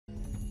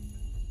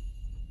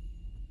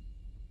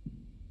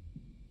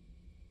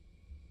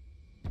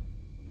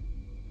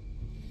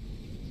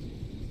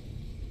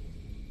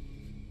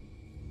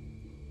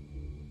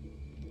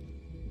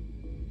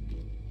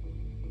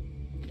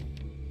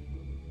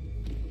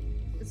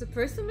Is a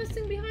person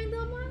missing behind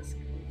that mask?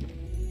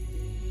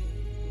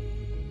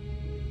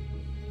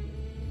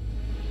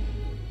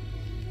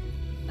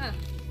 Ah,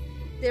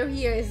 there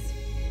he is.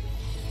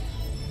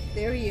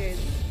 There he is.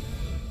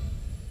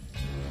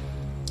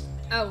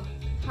 Oh,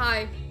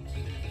 hi.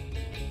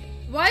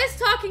 Why is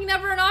talking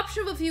never an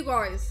option with you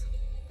guys?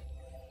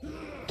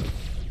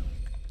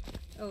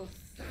 Oh,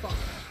 fuck.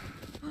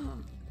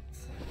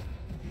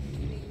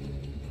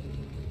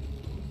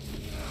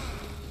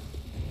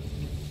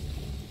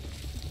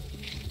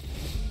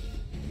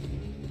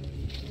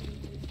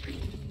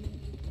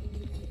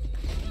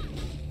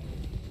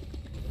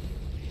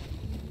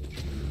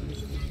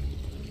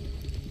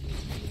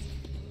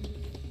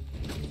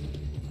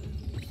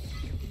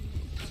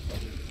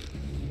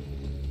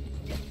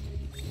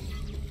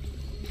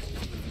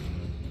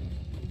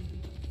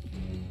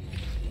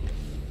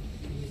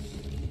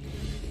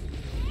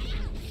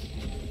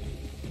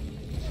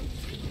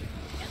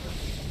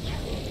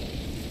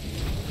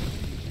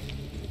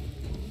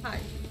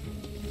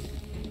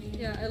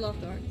 Yeah, I love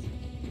darts.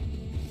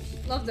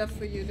 Love that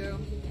for you, though.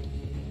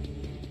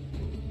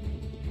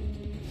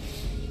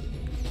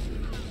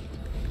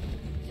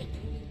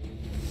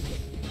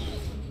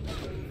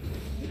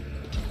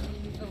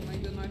 Oh my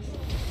goodness.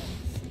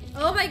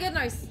 Oh my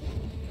goodness!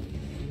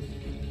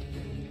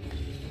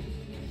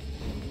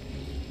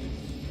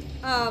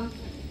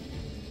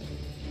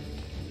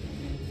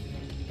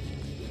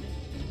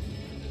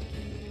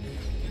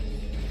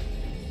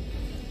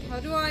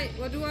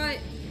 What do I...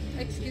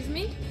 Excuse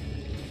me?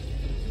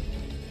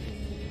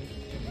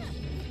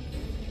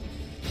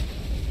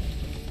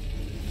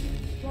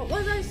 What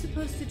was I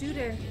supposed to do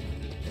there?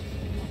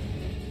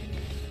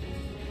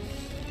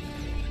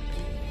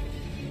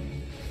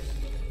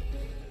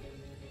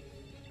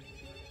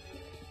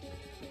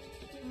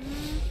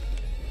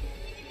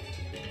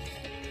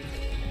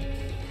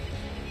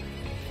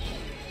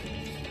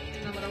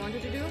 Not what I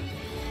wanted to do.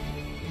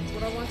 That's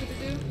what I wanted to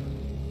do.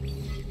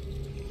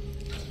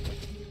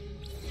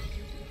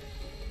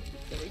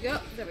 There we go.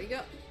 There we go.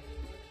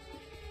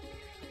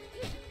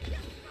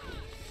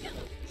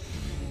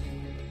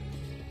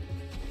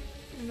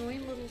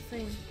 Annoying little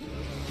thing.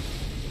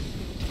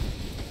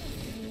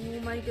 Oh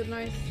my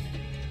goodness.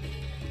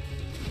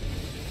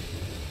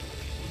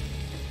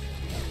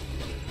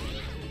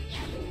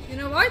 You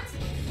know what?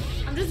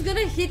 I'm just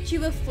gonna hit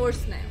you with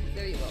force now.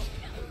 There you go.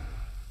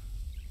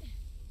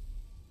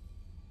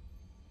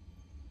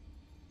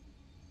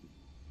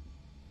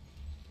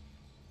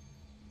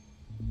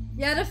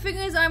 Yeah, the thing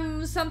is,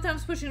 I'm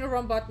sometimes pushing the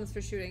wrong buttons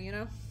for shooting, you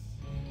know?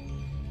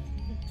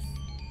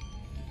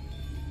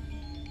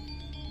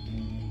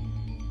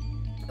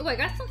 Oh, I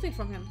got something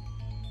from him.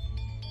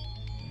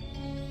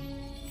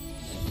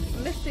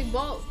 Mystic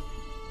ball.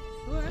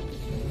 What?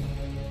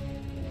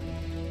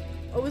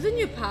 Oh, was it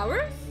new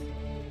powers?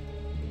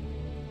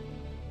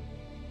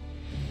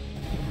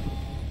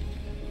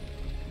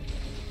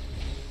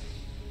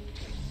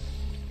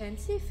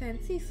 Fancy,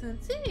 fancy,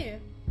 fancy.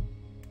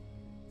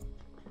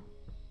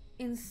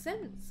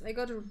 Incense. I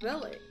got a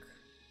relic.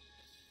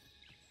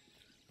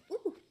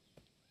 Ooh.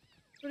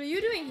 What are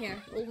you doing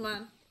here, old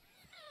man?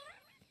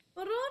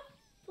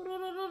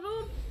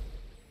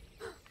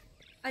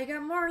 I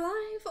got more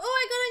life. Oh,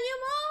 I got a new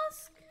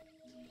mask.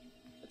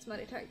 Let's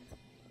meditate.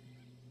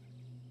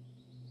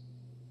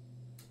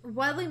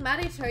 While we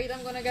meditate,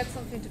 I'm gonna get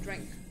something to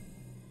drink.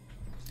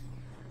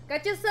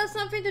 Get yourself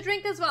something to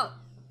drink as well.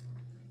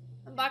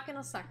 I'm back in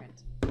a second.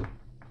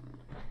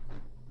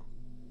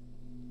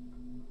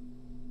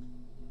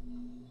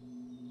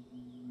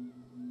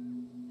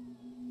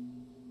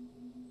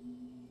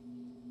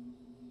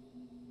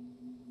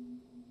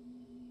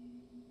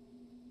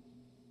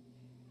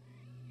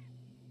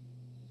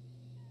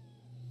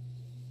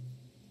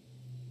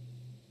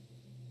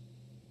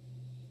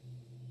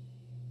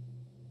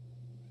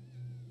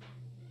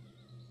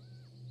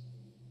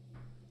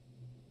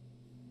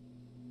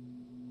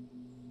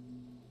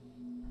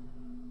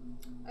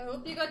 I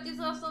hope you got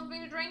yourself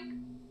something to drink.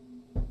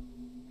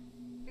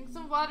 Drink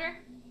some water.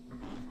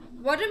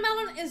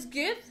 Watermelon is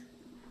good,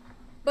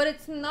 but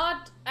it's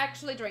not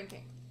actually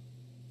drinking.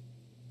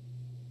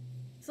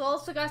 So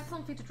also got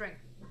something to drink.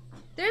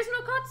 There's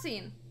no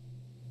cutscene.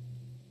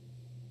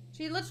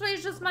 She literally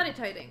is just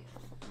meditating.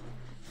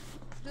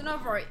 Do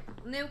not worry.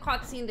 No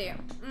cutscene there.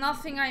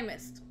 Nothing I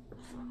missed.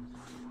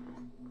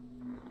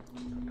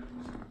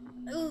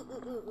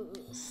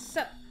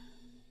 So.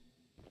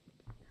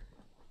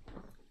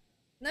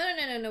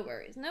 No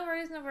worries. No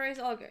worries,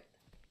 all good.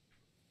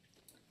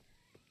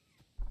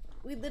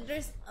 We did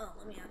this. Oh,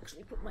 let me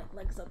actually put my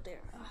legs up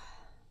there.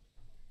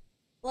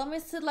 Let me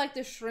sit like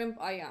the shrimp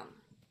I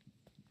am.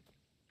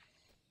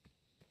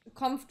 A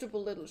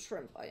comfortable little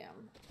shrimp I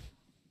am.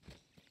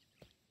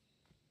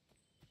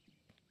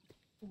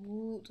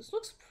 Ooh, this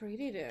looks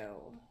pretty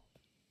though.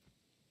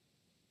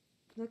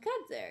 Look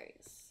at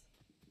this.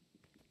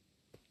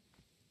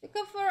 Look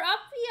how far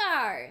up we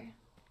are.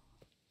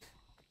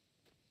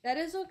 That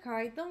is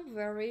okay, don't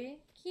worry.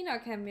 Kina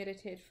can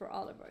meditate for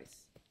all of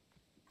us.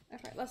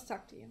 Okay, let's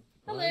talk to you.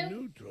 Hello. I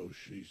knew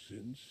Toshi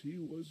since he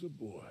was a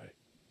boy.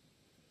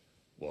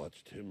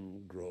 Watched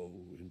him grow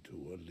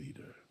into a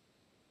leader.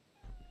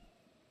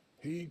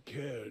 He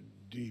cared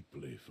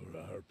deeply for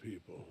our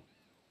people.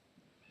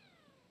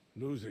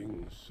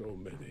 Losing so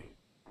many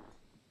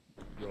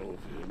drove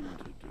him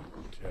to do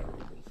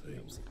terrible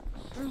things.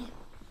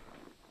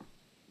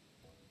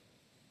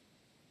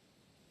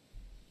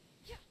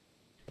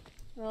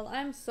 Well,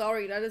 I'm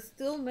sorry. That is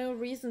still no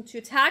reason to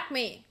attack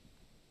me.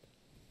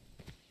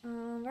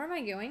 Where am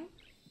I going?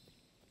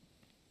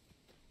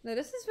 No,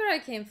 this is where I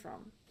came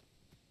from.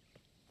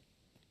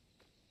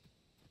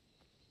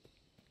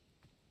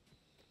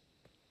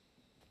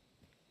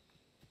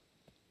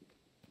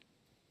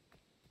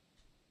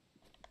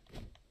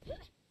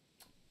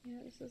 Yeah,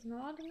 this is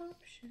not an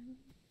option.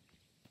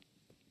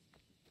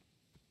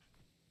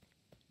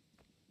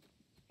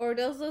 Or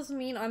does this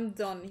mean I'm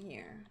done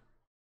here?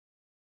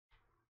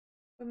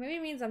 But maybe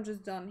it means I'm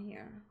just done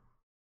here.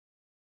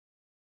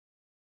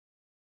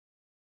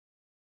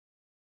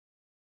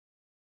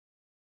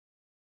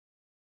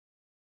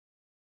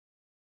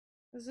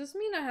 Does this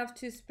mean I have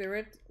 2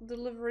 spirit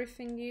delivery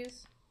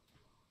thingies?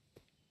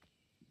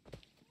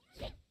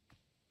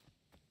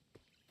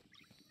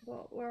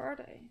 Well, where are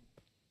they?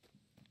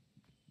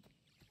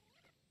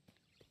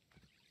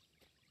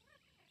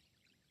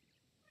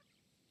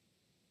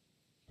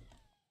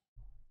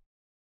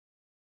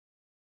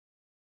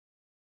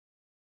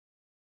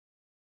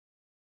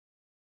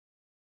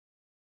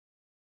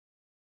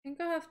 I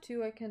think I have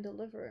 2 I can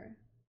deliver.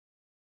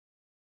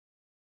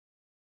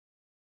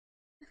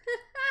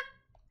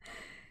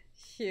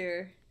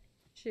 Sure.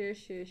 Sure.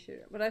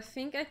 But I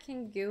think I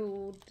can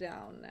go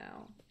down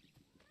now.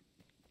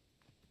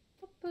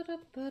 Let's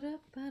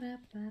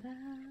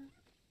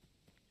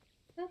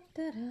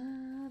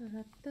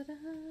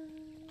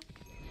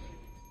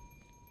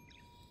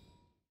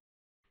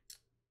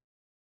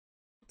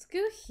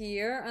go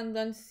here and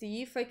then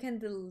see if I can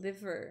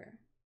deliver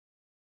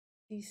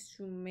these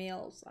 2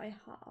 males I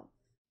have.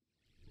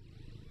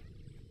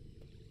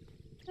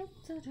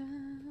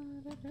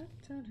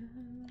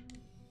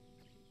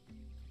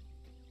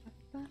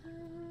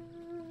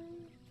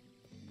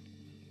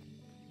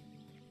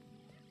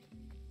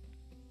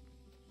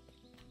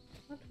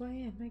 What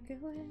way am I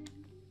going?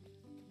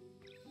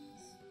 This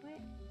way.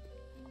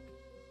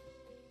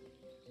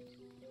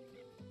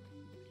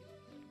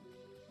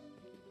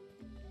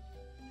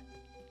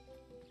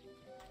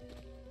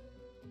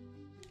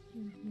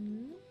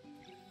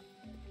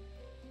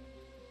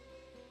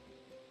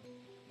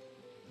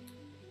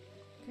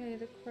 Okay,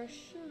 the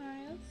question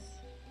is...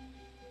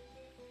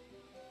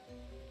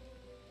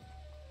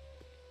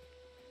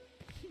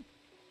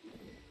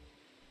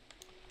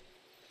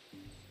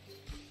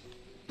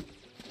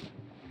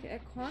 Okay, I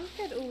can't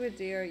get over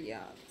there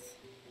yet.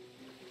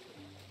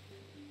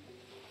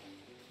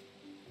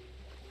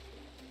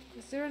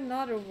 Is there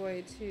another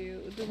way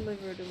to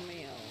deliver the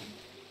mail?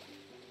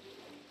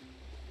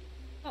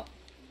 Oh.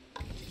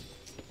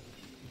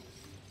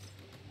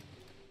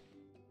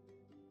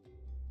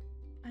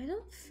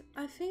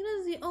 I think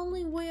that's the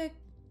only way I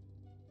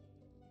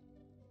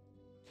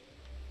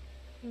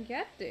can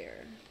get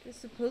there. There's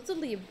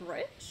supposedly a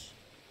bridge?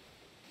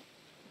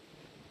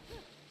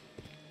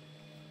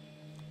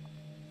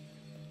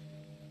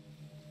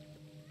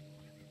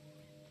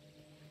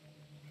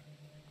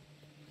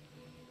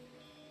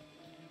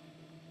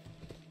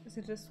 Is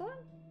it this one?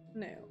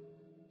 No.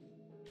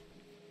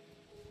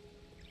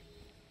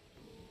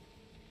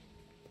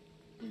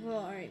 Well,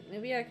 alright,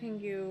 maybe I can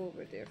go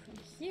over there from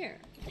here.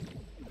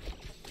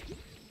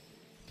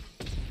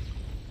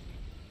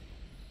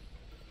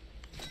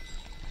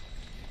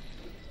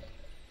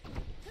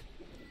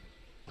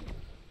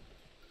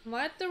 Am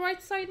I at the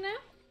right side now?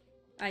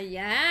 I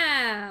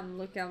am!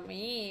 Look at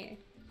me.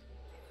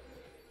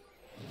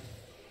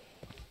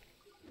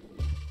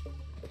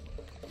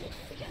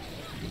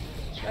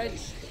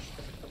 Right.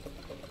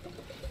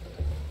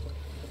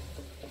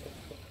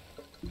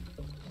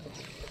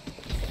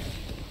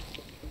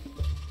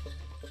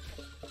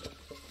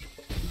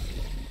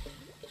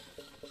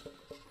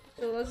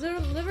 So let's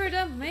deliver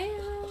the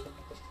mail.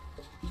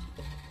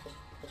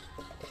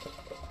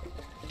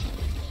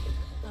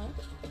 Oh.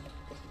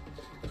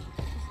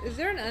 Is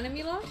there an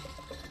enemy lock?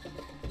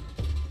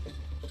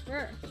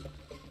 Where?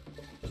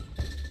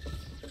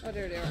 Oh,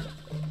 there they are.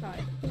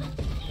 Hi.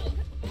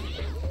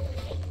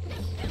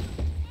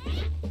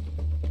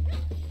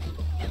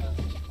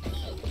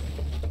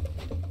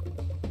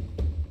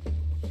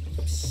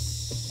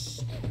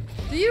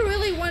 Do you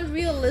really want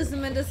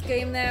realism in this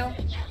game now?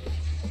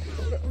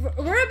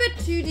 We're a bit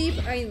too deep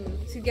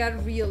to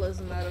get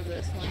realism out of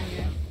this one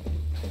here.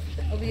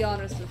 I'll be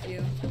honest with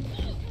you.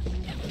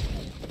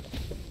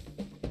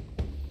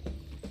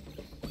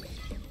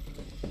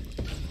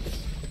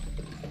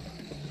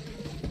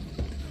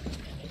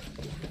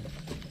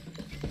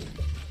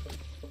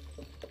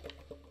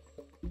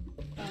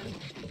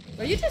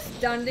 Are you just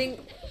standing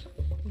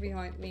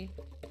behind me?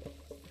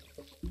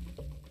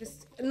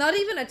 Just not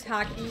even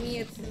attacking me,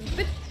 it's a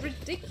bit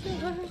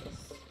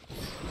ridiculous.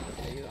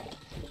 There you go.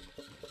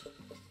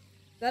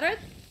 that it?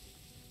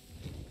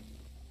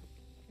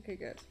 Okay,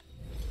 good.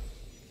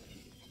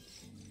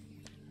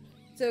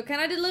 So can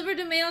I deliver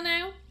the mail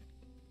now?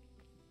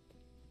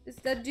 Is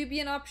that do be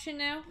an option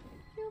now?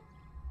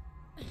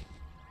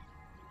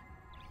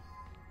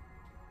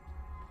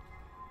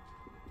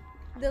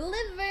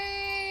 Deliver!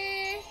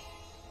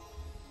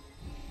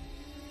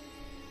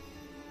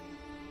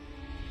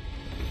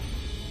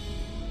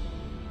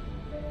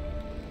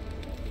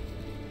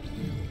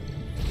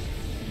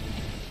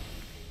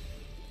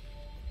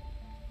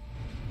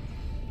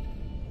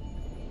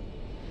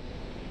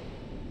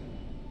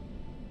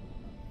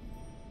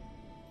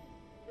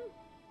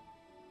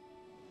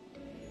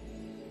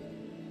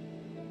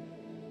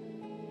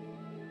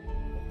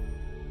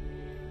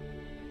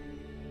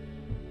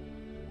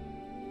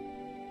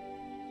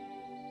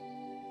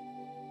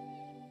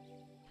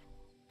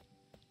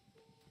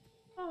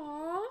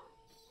 Aww.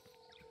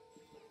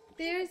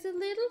 There's a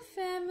little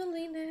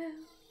family now.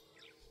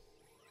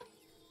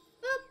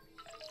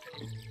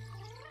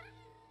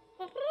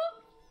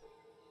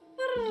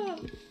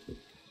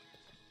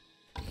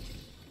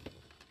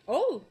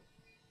 Oh!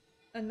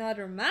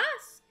 Another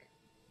mask!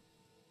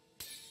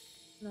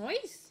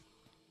 Nice!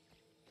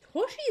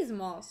 Toshi's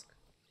mask!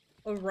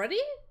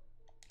 Already?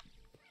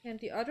 And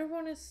the other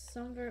one is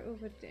somewhere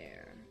over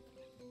there.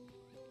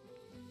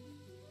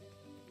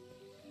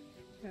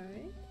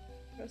 Okay.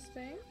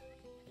 Interesting.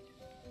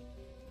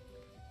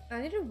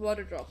 I need a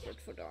water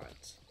droplet for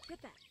that.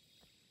 Get that.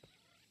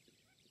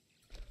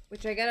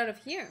 Which I get out of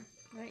here.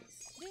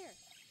 Nice. There.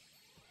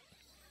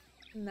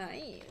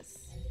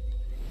 Nice.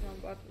 Wrong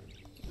button.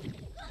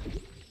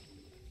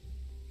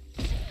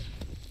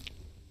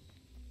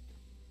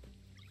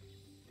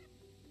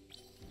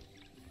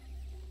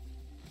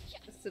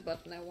 That's the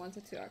button I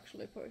wanted to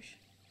actually push.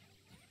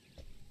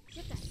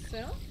 Get that.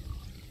 So.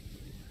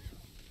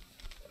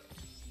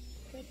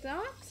 Get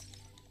that.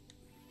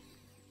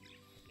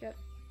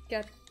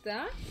 Get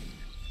that.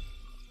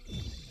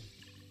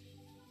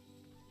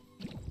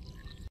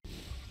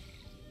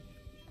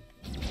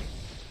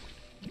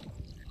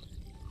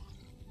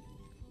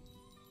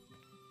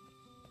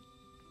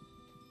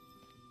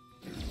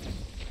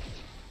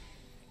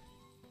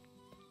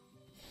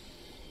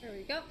 There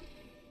we go.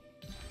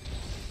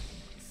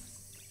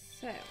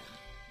 So,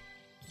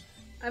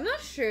 I'm not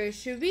sure.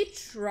 Should we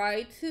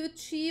try to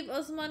achieve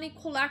as many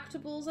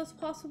collectibles as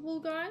possible,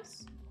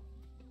 guys?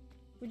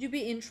 Would you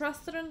be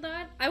interested in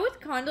that? I would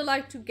kind of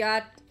like to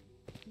get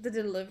the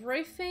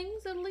delivery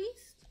things at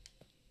least.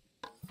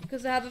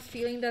 Because I have a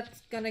feeling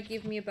that's gonna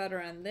give me a better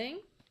ending.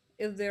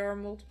 If there are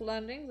multiple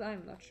endings,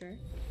 I'm not sure.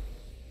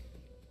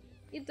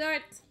 Eat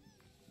that.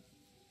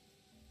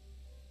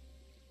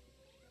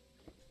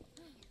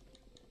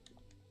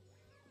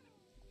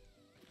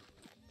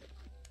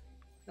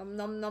 Nom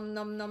nom nom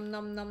nom nom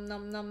nom nom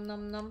nom nom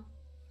nom nom.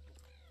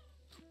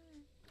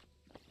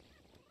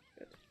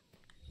 Good.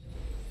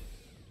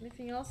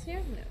 Anything else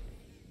here?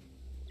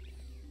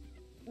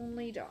 No.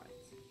 Only that.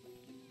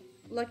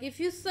 Like, if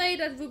you say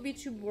that would be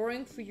too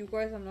boring for you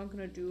guys, I'm not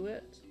gonna do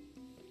it.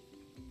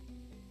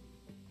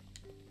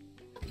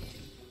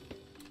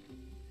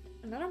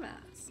 Another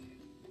mask.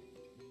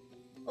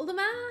 All the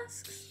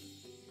masks!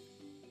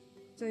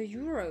 The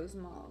Euros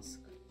mask.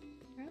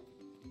 Okay.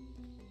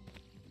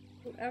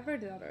 Whatever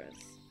that is.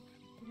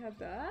 We have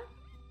that.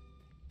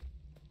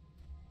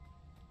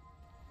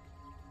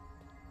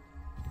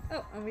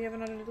 Oh, and we have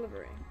another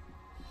delivery.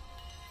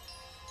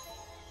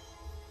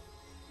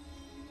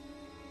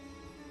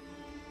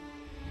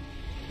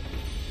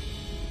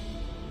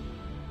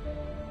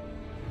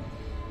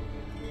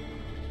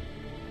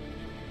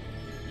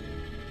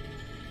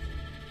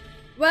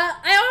 Well,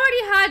 I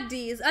already had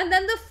these, and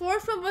then the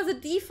fourth one was a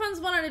defense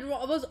one, and it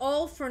was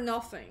all for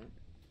nothing.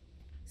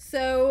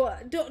 So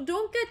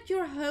don't get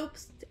your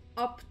hopes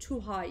up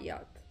too high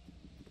yet.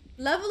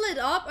 Level it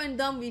up, and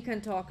then we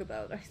can talk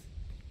about it.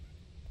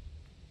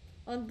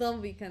 And then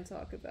we can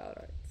talk about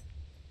it.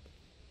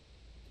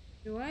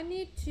 Do I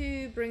need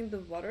to bring the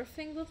water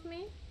thing with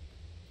me?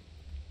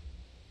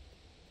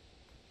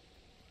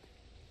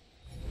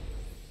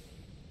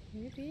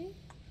 Maybe.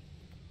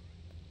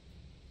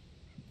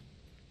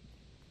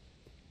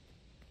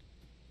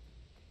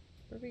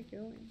 Where are we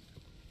going?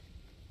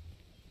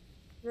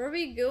 Where are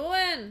we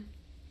going?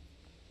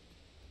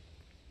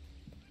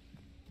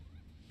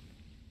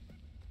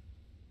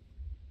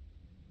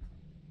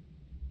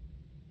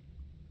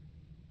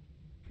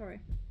 Sorry.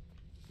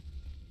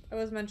 I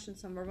was mentioned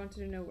somewhere. I wanted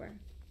to know where.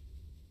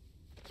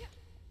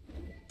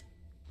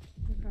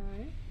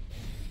 Okay.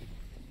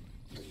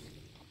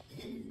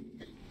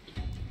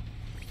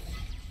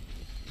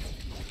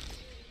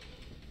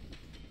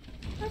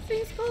 That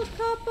thing's called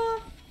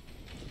Kappa.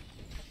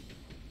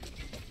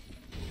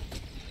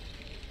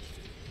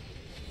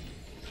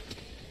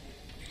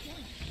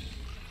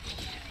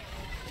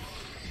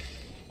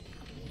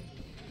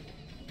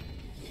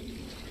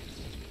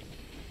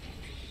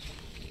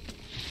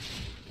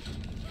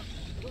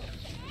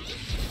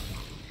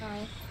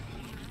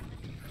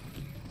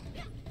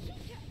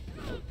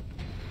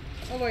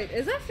 Oh wait,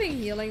 is that thing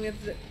healing?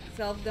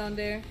 itself down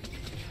there.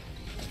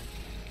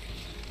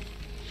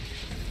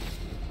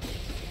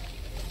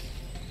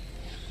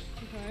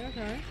 Okay,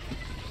 okay.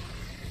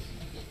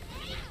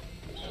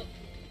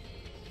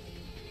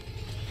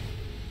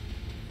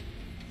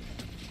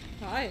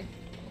 Hi.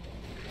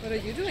 What are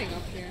you doing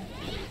up here?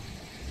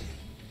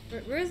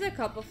 Where's the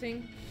couple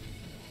thing?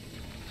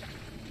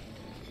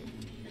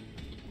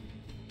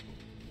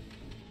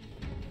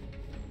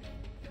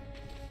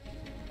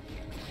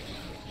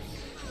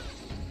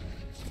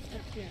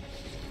 Up here.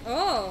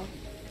 Oh!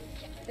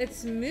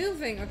 It's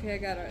moving! Okay, I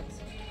got it.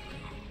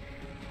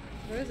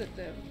 Where is it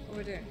though?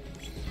 Over there.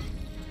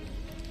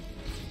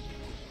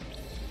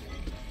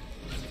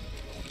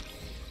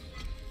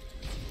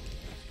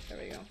 There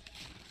we go.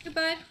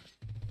 Goodbye!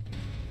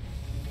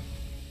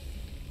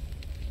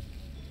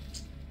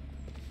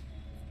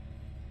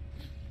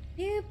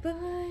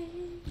 Goodbye!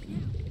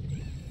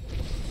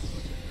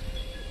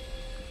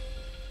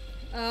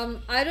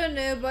 I don't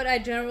know, but I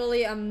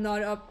generally am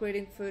not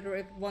upgrading further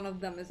if one of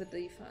them is a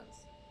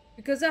defense.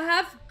 Because I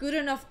have good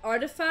enough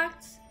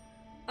artifacts,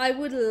 I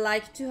would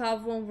like to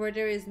have one where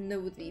there is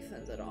no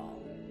defense at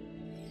all.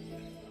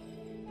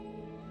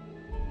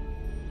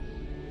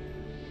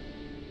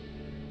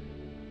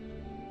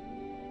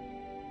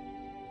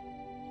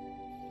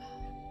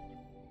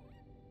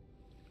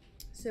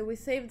 So we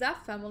saved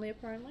that family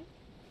apparently.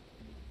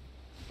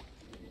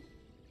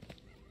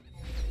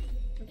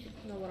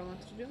 Not what I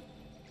wanted to do.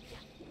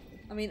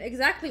 I mean,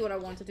 exactly what I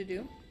wanted to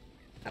do.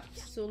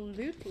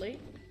 Absolutely.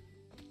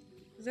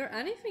 Is there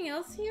anything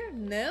else here?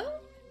 No?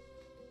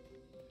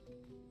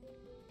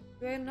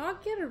 Do I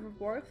not get a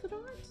reward for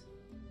that?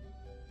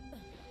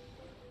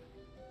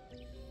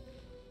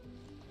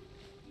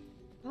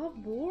 How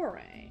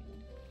boring.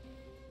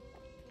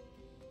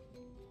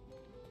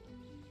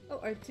 Oh,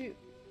 I do.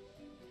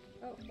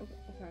 Oh,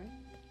 okay.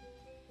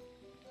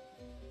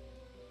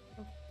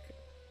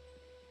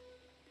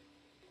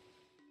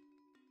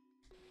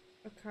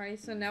 Okay,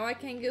 so now I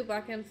can go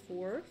back and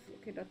forth.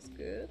 Okay, that's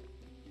good.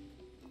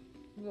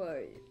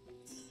 Wait.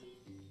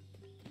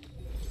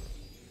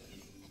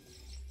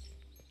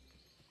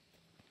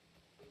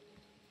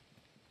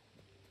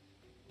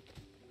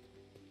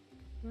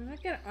 Do I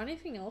not get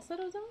anything else out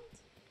of that?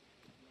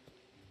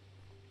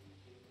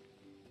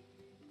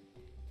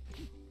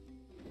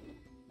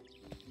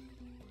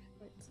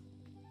 Wait.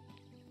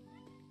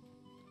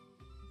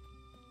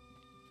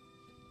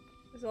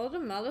 Is all the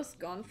malice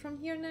gone from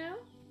here now?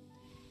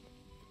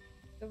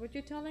 Is that what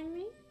you're telling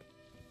me?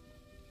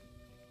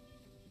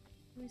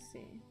 Let me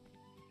see.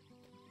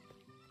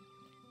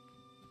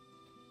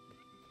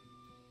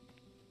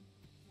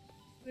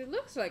 It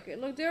looks like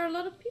it. Look, there are a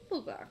lot of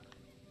people back.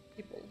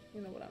 People,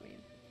 you know what I mean.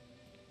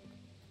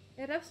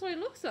 It absolutely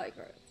looks like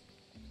it.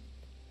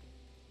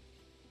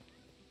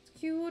 It's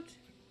cute.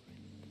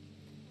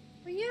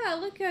 But yeah,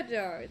 look at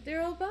that.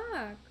 They're all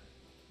back.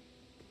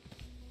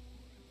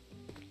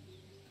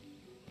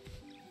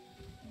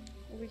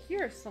 Over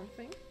here is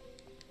something.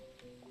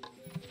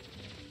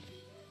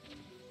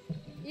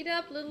 Eat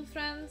up, little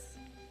friends.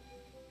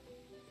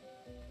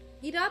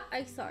 Eat up,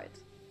 I saw it.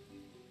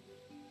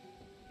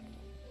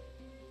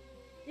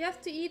 You have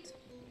to eat.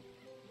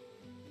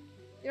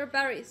 Your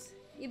berries.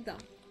 Eat them.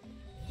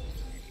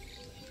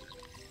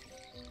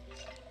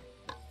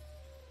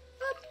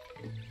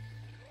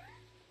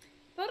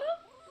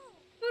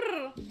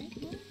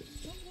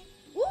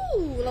 Ooh,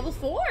 level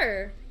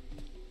 4.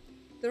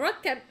 The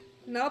rat can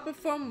now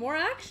perform more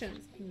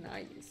actions.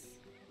 Nice.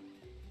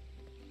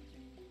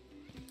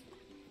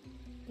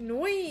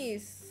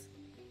 Nice.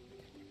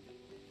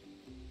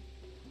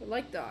 I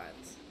like that.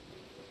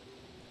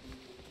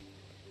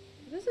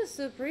 This is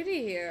so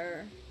pretty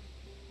here.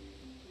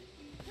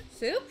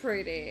 So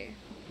pretty.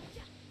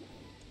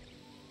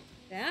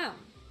 Damn.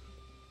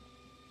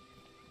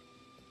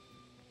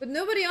 But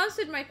nobody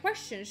answered my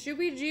question. Should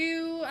we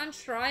do and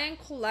try and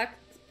collect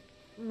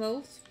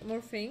more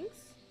things?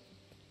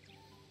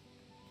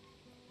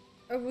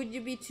 Or would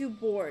you be too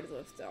bored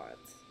with that?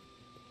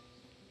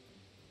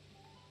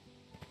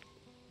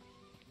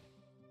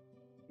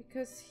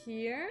 Because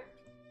here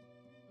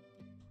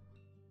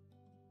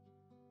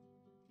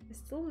I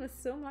still miss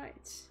so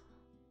much.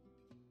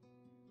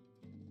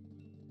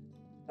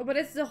 Oh, but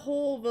it's the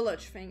whole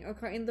village thing.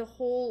 Okay, in the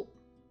whole...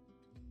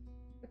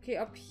 Okay,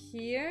 up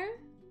here?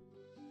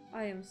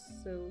 I am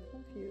so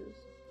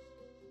confused.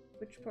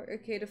 Which part?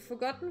 Okay, the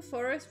Forgotten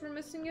Forest, we're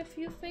missing a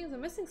few things.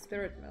 I'm missing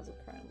Spirit Mills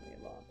apparently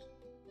a lot.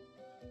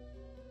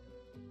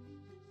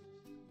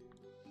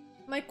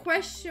 My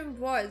question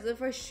was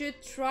if I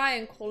should try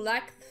and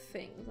collect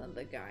things in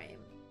the game.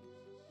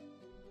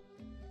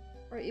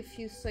 Or if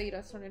you say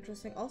that's not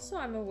interesting. Also,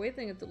 I'm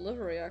awaiting a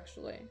delivery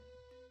actually.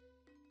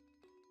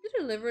 You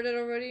delivered it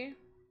already?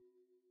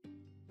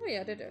 Oh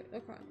yeah, they did.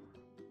 Okay.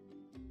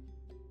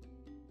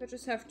 I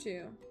just have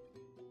to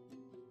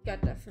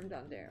get that from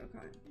down there.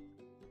 Okay.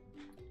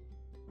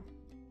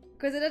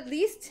 Because it's at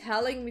least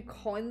telling me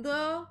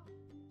kinda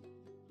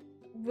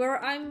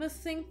where I'm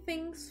missing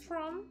things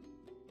from.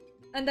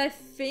 And I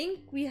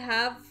think we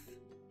have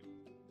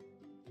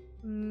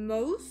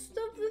most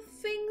of the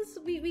things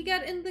we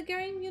get in the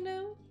game, you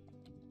know?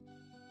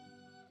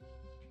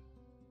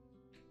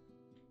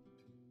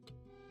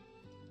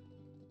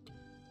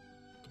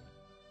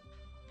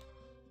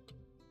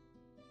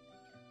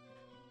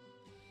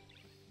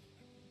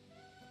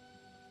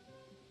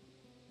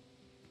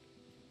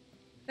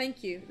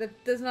 Thank you.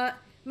 That does not...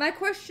 My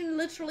question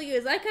literally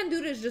is, I can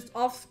do this just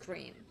off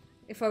screen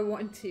if I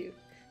want to.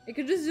 I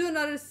could just do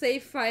another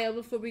save file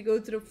before we go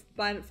to the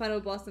final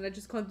boss, and I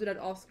just can't do that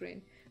off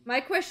screen. My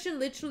question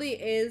literally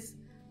is,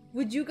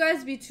 would you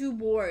guys be too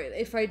bored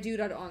if I do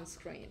that on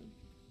screen?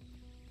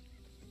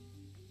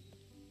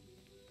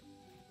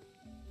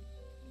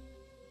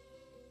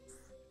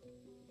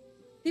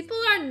 People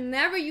are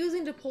never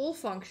using the poll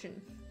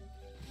function.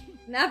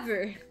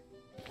 Never.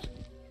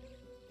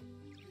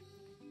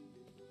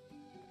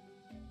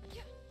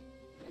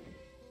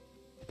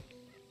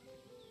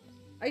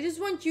 I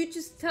just want you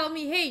to tell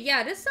me, hey,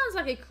 yeah, this sounds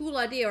like a cool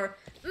idea, or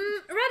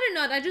rather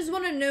not, I just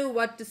want to know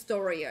what the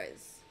story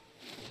is.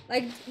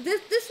 Like,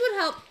 this would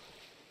help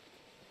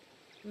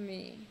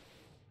me.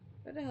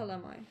 Where the hell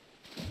am I?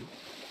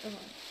 Come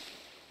on.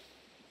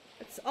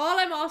 That's all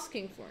I'm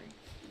asking for.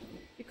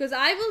 Because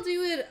I will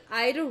do it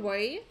either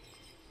way.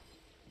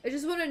 I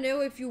just want to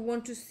know if you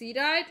want to see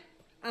that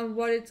and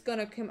what it's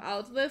gonna come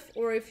out with,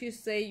 or if you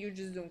say you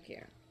just don't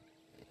care.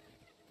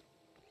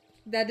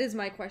 That is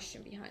my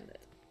question behind it.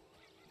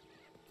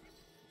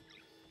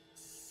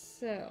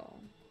 So,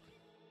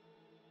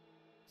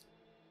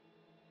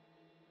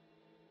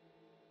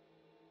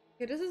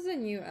 okay, this is a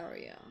new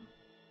area.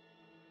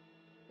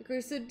 Okay,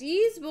 so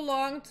these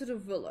belong to the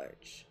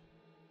village.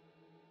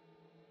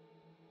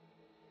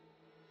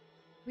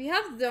 We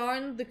have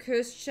done the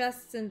cursed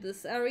chests in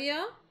this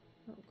area.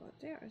 Oh god,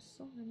 there are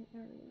so many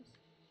areas.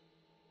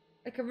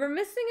 Okay, we're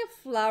missing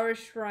a flower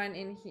shrine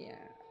in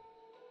here.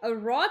 A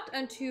rod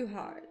and 2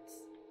 hearts.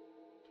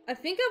 I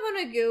think I want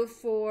to go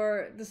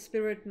for the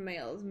spirit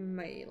males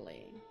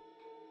melee.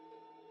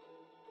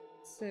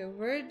 So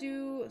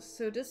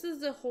so this is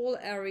the whole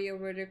area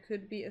where there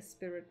could be a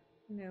spirit.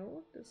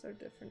 No, those are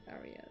different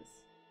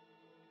areas.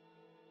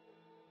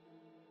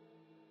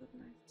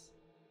 Nice.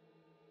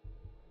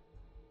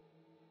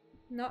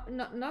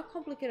 Not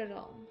complicated at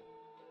all.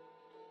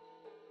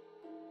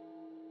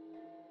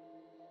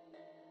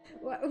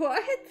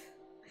 What?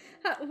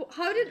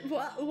 How did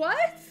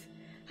what?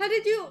 How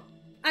did you?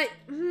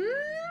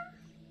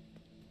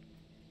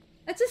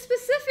 It's a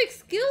specific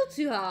skill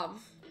to have.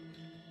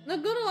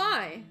 Not gonna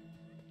lie.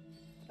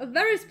 A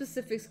very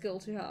specific skill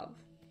to have.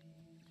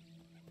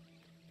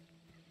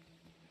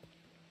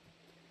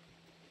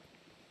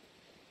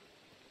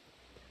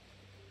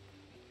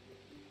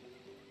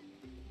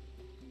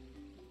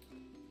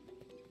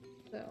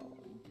 So.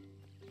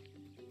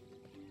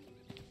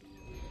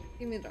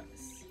 Give me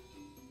those.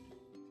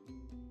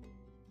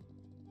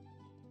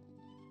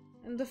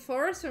 In the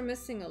forest we're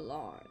missing a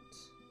lot.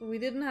 We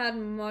didn't have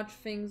much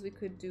things we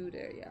could do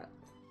there yet.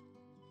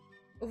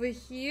 Over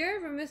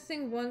here, we're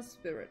missing 1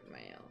 spirit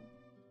male.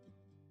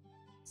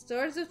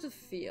 Stars of the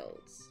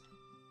fields.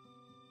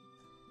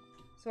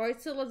 So I'd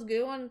say let's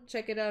go and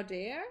check it out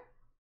there.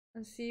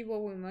 And see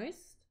what we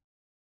missed.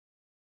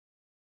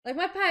 Like,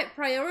 my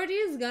priority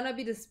is gonna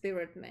be the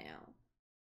spirit male.